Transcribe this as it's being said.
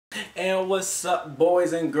And what's up,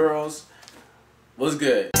 boys and girls? What's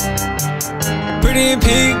good? Pretty in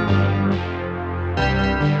pink,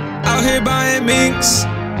 out here buying minks,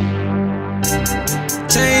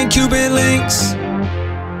 chain Cuban links.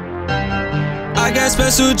 I got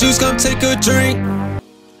special juice, come take a drink.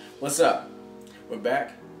 What's up? We're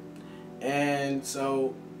back, and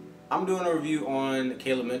so I'm doing a review on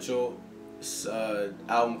Kaleb Mitchell's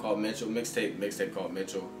album called Mitchell, mixtape called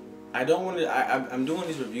Mitchell. I don't want to. I'm doing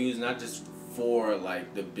these reviews not just for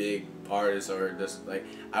like the big artists or just like,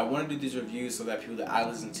 I want to do these reviews so that people that I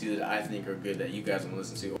listen to that I think are good that you guys want to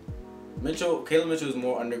listen to. Kaleb Mitchell is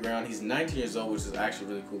more underground. He's 19 years old, which is actually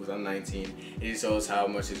really cool because I'm 19. And it shows how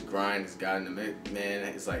much his grind has gotten him. Man,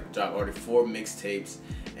 it's like dropped already 4 mixtapes,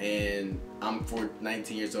 and I'm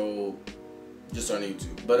 19 years old, just on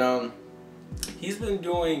YouTube. But he's been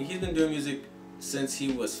doing music since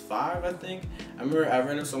he was 5, I think. I remember I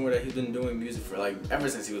read him somewhere that he's been doing music for like ever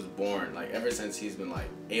since he was born. Like ever since he's been like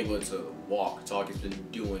able to walk, talk, he's been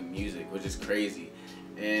doing music, which is crazy.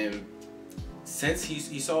 And since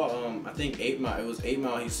he saw I think 8 Mile, it was 8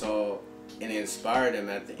 Mile he saw, and it inspired him.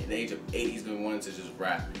 At the age of 8, he's been wanting to just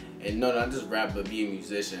rap, and no, not just rap, but be a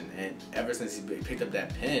musician. And ever since he picked up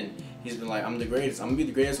that pen, he's been like, I'm the greatest, I'm gonna be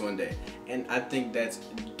the greatest one day. And I think that's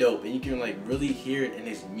dope, and you can like really hear it in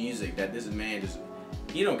his music that this man just,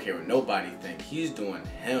 he don't care what nobody think. He's doing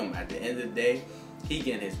him. At the end of the day, he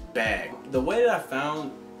getting his bag. The way that I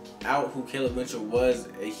found out who Kaleb Mitchell was,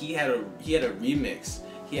 he had a remix.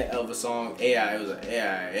 He had of a song AI. It was an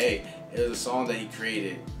AIA. It was a song that he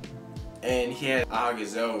created, and he had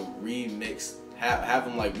Gazelle remix, have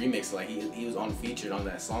him like remix, like he was on featured on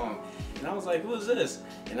that song. And I was like, who is this?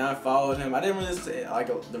 And I followed him. I didn't really listen to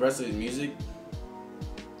like the rest of his music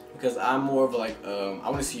because I'm more of like I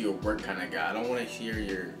want to see your work kind of guy. I don't want to hear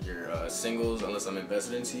your singles unless I'm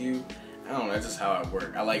invested into you. I don't know. That's just how I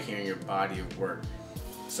work. I like hearing your body of work.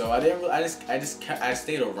 So I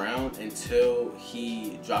stayed around until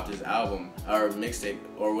he dropped his album or mixtape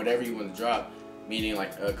or whatever he wanted to drop, meaning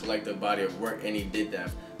like a collective body of work, and he did that.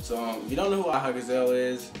 So if you don't know who Gazelle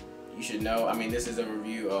is, you should know. I mean, this is a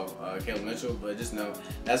review of Kaleb Mitchell, but just know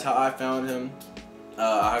that's how I found him.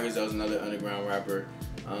 Gazelle is another underground rapper.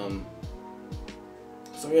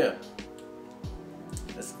 So yeah,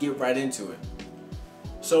 let's get right into it.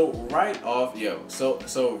 So right off,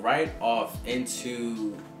 so right off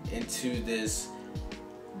into this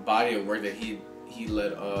body of work that he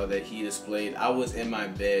led, that he displayed. I was in my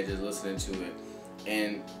bed just listening to it,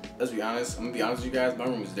 and let's be honest. I'm gonna be honest with you guys. My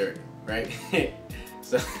room is dirty, right?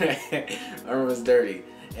 So my room is dirty,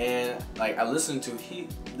 and like I listened to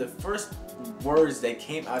the first words that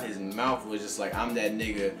came out his mouth was just like, I'm that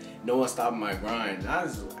nigga, no one stopping my grind. And I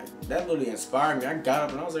was like, that really inspired me. I got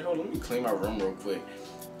up and I was like, hold on, let me clean my room real quick,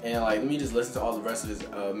 and like let me just listen to all the rest of his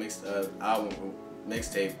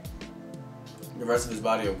mixtape, the rest of his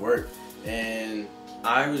body of work. And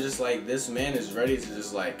I was just like, this man is ready to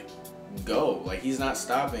just like go, like he's not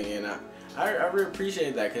stopping. And I really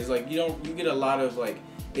appreciate that, because like you get a lot of like,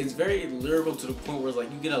 it's very lyrical to the point where it's like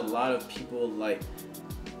you get a lot of people like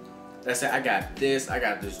that say, I got this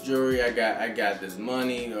jewelry, I got this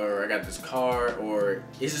money, or I got this car, or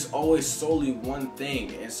it's just always solely one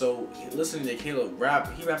thing. And so listening to Kaleb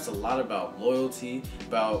rap, he raps a lot about loyalty,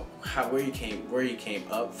 about where he came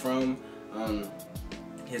up from,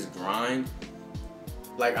 his grind.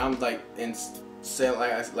 Like I'm like, and say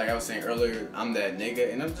like I was saying earlier, I'm that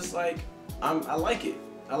nigga, and I'm just like, I like it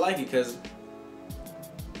because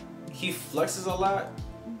he flexes a lot,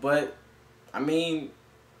 but I mean,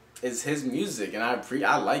 it's his music, and I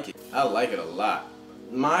like it. I like it a lot.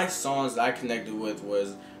 My songs that I connected with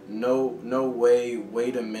was No Way,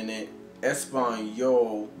 Wait a Minute,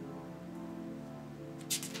 Espanol.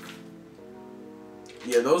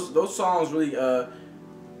 Yeah, those songs really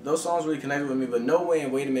connected with me. But No Way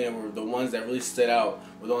and Wait a Minute were the ones that really stood out.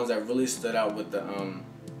 Were the ones that really stood out with the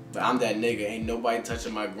But I'm that nigga. Ain't nobody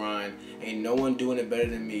touching my grind. Ain't no one doing it better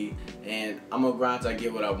than me. And I'm gonna grind till I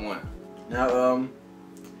get what I want. Now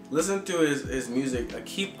listen to his music,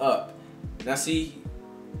 Keep Up. Now see,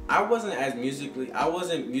 I wasn't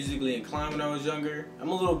musically inclined when I was younger. I'm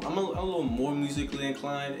a little more musically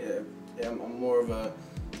inclined. I'm more of a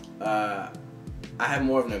I have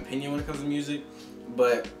more of an opinion when it comes to music,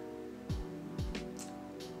 but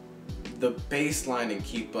the bass line in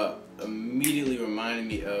Keep Up immediately reminded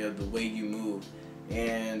me of The Way You Move.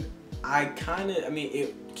 And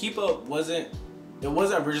Keep Up wasn't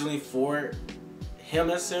originally for him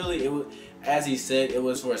necessarily. It was, as he said, it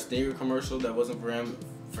was for a sneaker commercial that wasn't for him.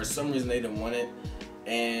 For some reason they didn't want it,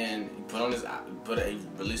 and he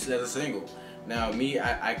released it as a single. Now me,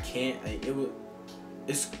 I can't.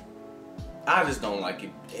 It's I just don't like it,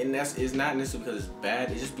 and it's not necessarily because it's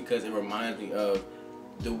bad. It's just because it reminds me of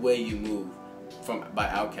The Way You Move by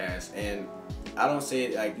Outkast, and I don't say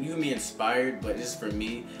it like you can be inspired, but just for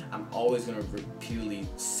me, I'm always gonna repeatedly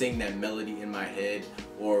sing that melody in my head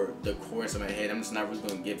or the chorus in my head. I'm just not really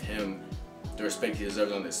gonna give him the respect he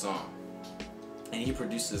deserves on this song. And he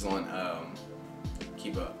produces on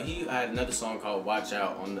Keep Up. He had another song called Watch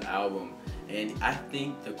Out on the album, and I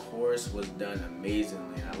think the chorus was done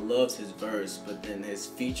amazingly. And I loved his verse, but then his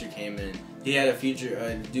feature came in. He had a feature,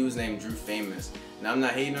 a dude's named Drew Famous. Now I'm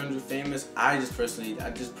not hating on Drew Famous. I just personally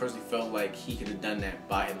felt like he could have done that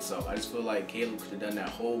by himself. I just feel like Kaleb could have done that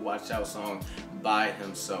whole Watch Out song by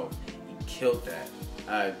himself. He killed that.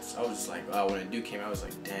 I was just like, oh, when the dude came out, I was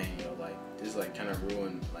like, dang, yo, like this like kind of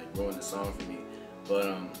ruined the song for me.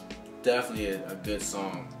 But definitely a good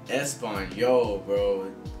song. Espon, yo,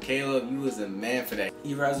 bro, Kaleb, you was a man for that.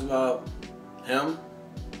 He raps about him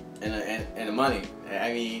and the money.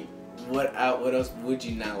 I mean, what else would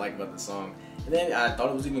you not like about the song? And then I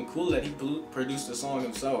thought it was even cool that he produced the song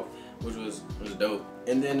himself, which was dope.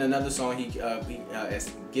 And then another song he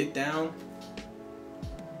Get Down,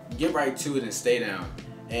 Get Right To It and Stay Down.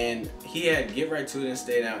 And he had Get Right To It and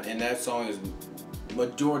Stay Down, and that song is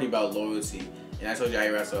majority about loyalty. And I told you how he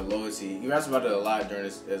raps about loyalty. He raps about it a lot during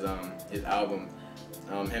his album.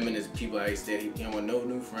 Him and his people, how he said he don't want no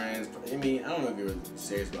new friends. I mean, I don't know if you're really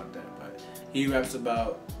serious about that, but he raps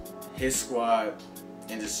about his squad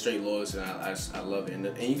and just straight loyalty. And I love it.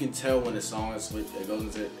 And you can tell when the song is switched. It goes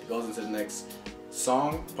into the next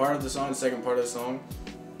song, part of the song, the second part of the song.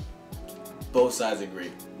 Both sides are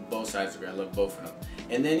great. Both sides are great. I love both of them.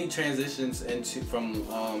 And then he transitions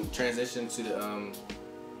transition to the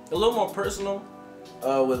a little more personal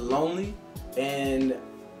with Lonely, and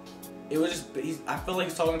it was just I feel like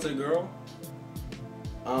he's talking to the girl,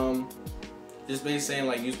 just basically saying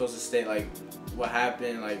like you're supposed to stay, like what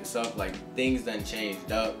happened, like stuff, like things done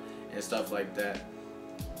changed up and stuff like that.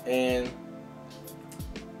 And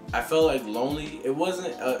I felt like Lonely, it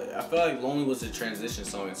wasn't I felt like Lonely was a transition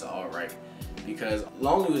song into Alright, because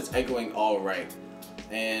Lonely was echoing Alright.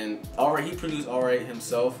 And Alright, he produced Alright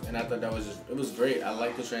himself, and I thought that it was great. I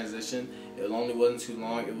liked the transition. It only wasn't too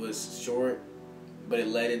long. It was short, but it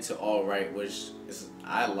led into Alright, which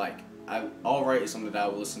I like. Alright is something that I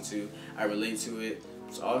would listen to. I relate to it.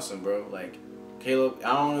 It's awesome, bro. Like Kaleb,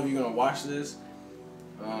 I don't know if you're gonna watch this.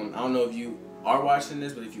 I don't know if you are watching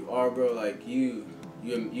this, but if you are, bro, like you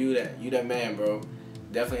that man, bro.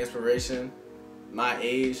 Definitely inspiration. My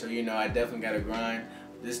age, so you know I definitely gotta grind.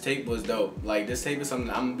 This tape was dope. Like this tape is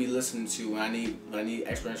something I'm gonna be listening to when I need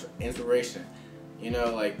extra inspiration. You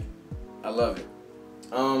know, like I love it.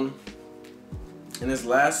 And his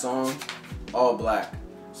last song, All Black.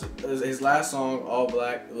 So his last song, All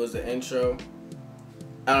Black, it was the intro.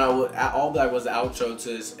 I don't know, All Black was the outro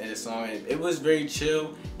to his song. It was very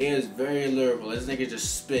chill. It was very lyrical. This nigga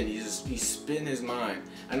just spin. He's spitting his mind.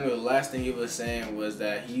 I know the last thing he was saying was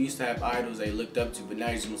that he used to have idols that he looked up to, but now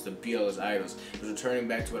he just wants to be all his idols. He was returning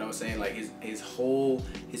back to what I was saying, like his whole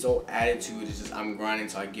attitude is just, I'm grinding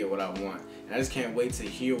till I get what I want. And I just can't wait to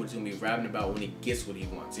hear what he's gonna be rapping about when he gets what he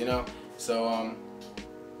wants, you know? So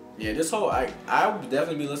yeah, this whole I would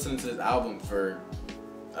definitely be listening to this album for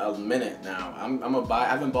a minute now. I'm gonna buy. I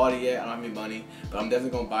haven't bought it yet. I don't have any money, but I'm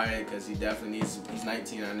definitely gonna buy it because he definitely needs. He's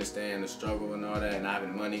 19. I understand the struggle and all that, and not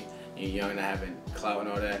having money, and young, and not having clout and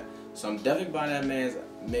all that. So I'm definitely buying that man's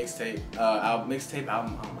mixtape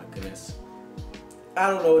album. Oh my goodness, I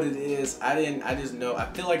don't know what it is. I just know. I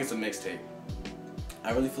feel like it's a mixtape.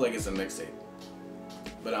 I really feel like it's a mixtape.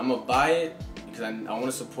 But I'm gonna buy it because I want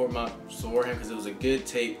to support him because it was a good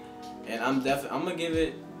tape, and I'm gonna give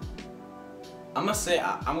it. I'm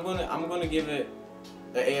gonna give it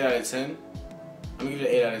an 8 out of 10. I'm gonna give it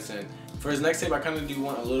an 8 out of 10. For his next tape, I kind of do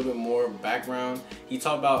want a little bit more background. He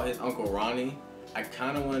talked about his uncle Ronnie. I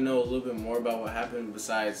kind of want to know a little bit more about what happened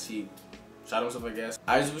besides he shot himself, I guess.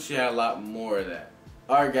 I just wish he had a lot more of that.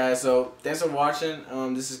 Alright guys, so thanks for watching.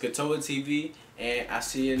 This is Katoa TV, and I'll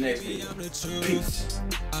see you next video. Peace.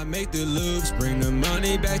 I make the loops, bring the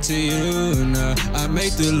money back to you. Nah, I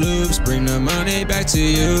make the loops, bring the money back to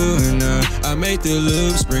you. Nah, I make the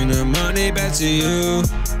loops, bring the money back to you.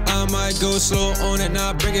 I might go slow on it,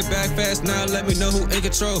 now bring it back fast. Now let me know who in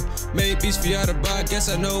control. Made beats for y'all to buy, guess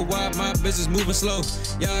I know why my business moving slow.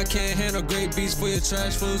 Y'all can't handle great beats for your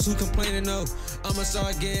trash fools who complaining, no. I'ma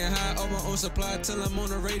start getting high on my own supply till I'm on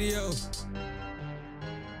the radio.